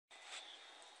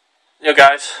Yo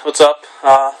guys, what's up?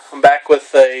 I'm back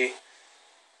with a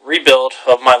rebuild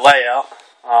of my layout.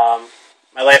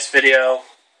 My last video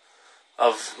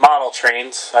of model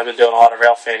trains, I've been doing a lot of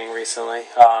rail fanning recently.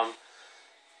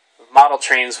 Model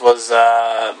trains was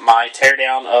my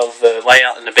teardown of the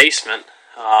layout in the basement.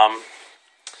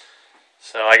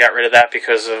 So I got rid of that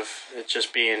because of it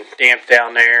just being damp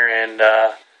down there and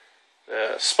the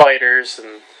spiders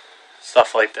and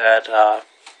stuff like that.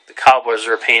 The cobwebs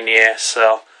were a pain in the ass,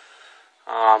 so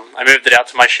I moved it out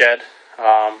to my shed.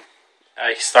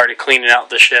 I started cleaning out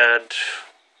the shed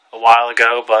a while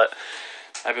ago, but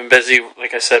I've been busy,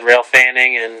 like I said, rail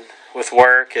fanning and with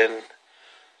work and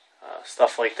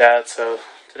stuff like that. So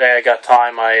today I got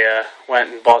time. I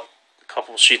went and bought a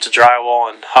couple sheets of drywall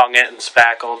and hung it and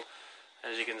spackled.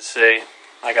 As you can see,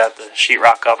 I got the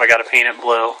sheetrock up. I got to paint it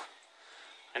blue.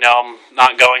 I know I'm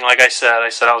not going like I said. I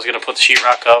said I was going to put the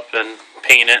sheetrock up and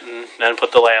paint it and then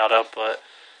put the layout up, but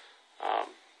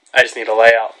I just need a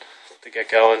layout to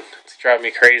get going. It's driving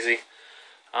me crazy.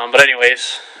 But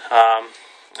anyways, I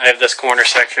have this corner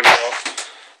section built.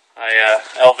 I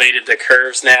elevated the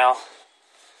curves now.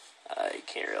 You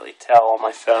can't really tell on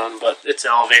my phone, but it's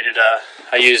elevated.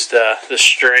 I used this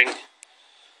string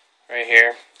right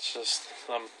here. It's just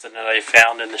something that I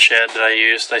found in the shed that I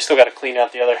used. I still got to clean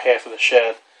out the other half of the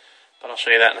shed, but I'll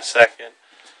show you that in a second.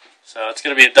 So it's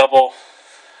going to be a double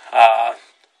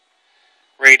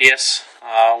radius.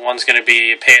 One's going to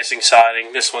be passing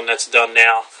siding. This one that's done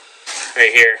now,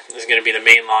 right here, is going to be the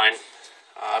main line.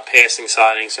 Passing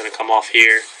siding is going to come off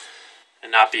here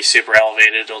and not be super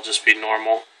elevated. It'll just be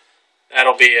normal.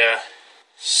 That'll be a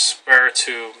spur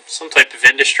to some type of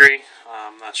industry.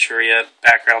 I'm not sure yet.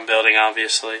 Background building,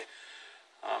 obviously.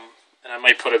 And I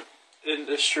might put an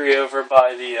industry over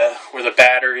by the where the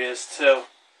battery is too.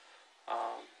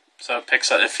 So it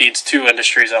picks up, it feeds two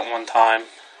industries at one time.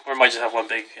 Or it might just have one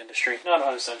big industry. Not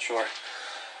 100% sure.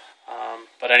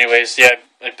 But anyways, yeah,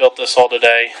 I built this all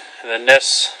today. And then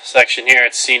this section here,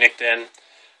 it's scenic in,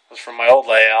 was from my old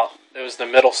layout. It was the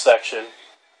middle section.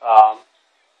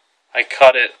 I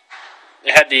cut it.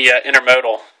 It had the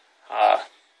intermodal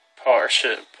part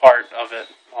of it.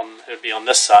 It would be on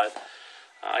this side.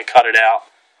 I cut it out.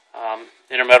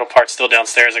 The intermodal part's still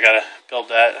downstairs. I gotta build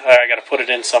that. I gotta put it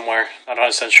in somewhere. Not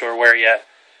 100% sure where yet.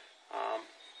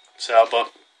 But I'll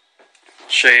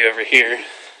show you over here.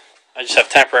 I just have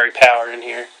temporary power in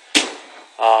here.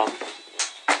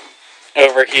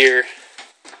 Over here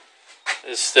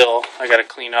is still, I gotta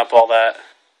clean up all that.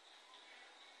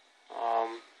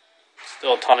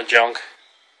 Still a ton of junk.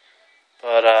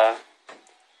 But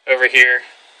over here,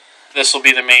 this will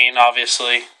be the main,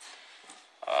 obviously.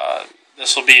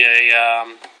 This will be a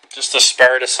just a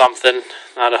spur to something.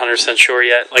 Not 100% sure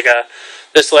yet.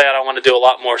 This layout, I want to do a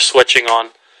lot more switching on.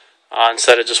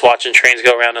 Instead of just watching trains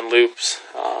go around in loops.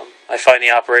 I find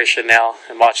the operation now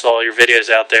and watch all your videos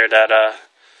out there that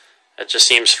it just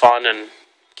seems fun and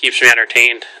keeps me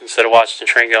entertained instead of watching the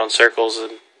train go in circles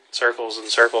and circles and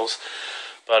circles.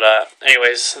 But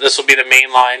anyways, this will be the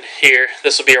main line here.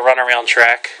 This will be a runaround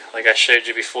track like I showed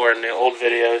you before in the old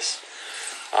videos.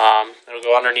 It'll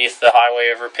go underneath the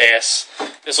highway overpass.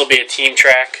 This will be a team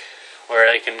track where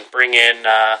they can bring in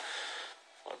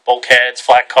bulkheads,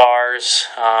 flat cars,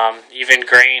 even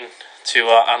grain to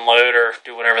unload or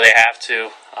do whatever they have to.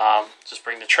 Just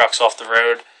bring the trucks off the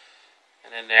road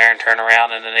and in there and turn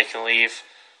around, and then they can leave.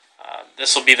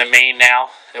 This will be the main now.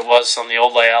 It was on the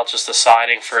old layout, just the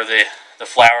siding for the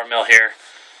flour mill here.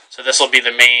 So this will be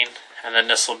the main, and then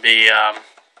this will be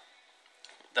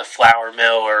the flour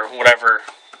mill or whatever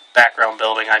background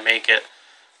building I make it.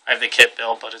 I have the kit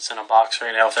built, but it's in a box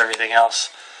right now with everything else.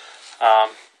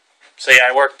 So yeah,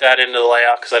 I worked that into the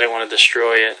layout because I didn't want to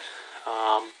destroy it.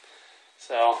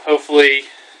 So hopefully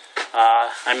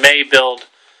I may build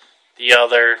the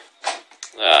other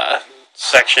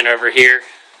section over here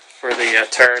for the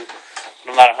turn.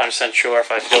 I'm not 100% sure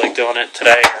if I feel like doing it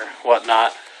today or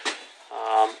whatnot.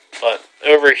 But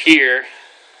over here,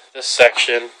 this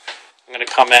section, I'm going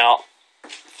to come out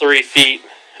 3 feet,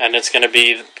 and it's going to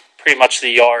be pretty much the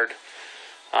yard.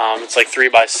 It's like 3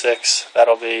 by 6.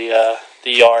 That'll be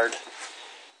the yard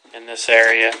in this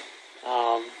area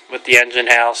with the engine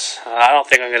house. I don't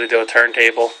think I'm going to do a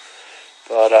turntable,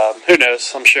 but who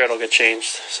knows? I'm sure it'll get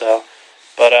changed. So,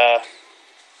 but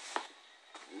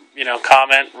you know,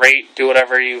 comment, rate, do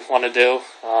whatever you want to do.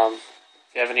 If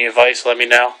you have any advice, let me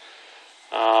know.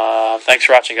 Thanks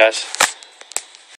for watching, guys.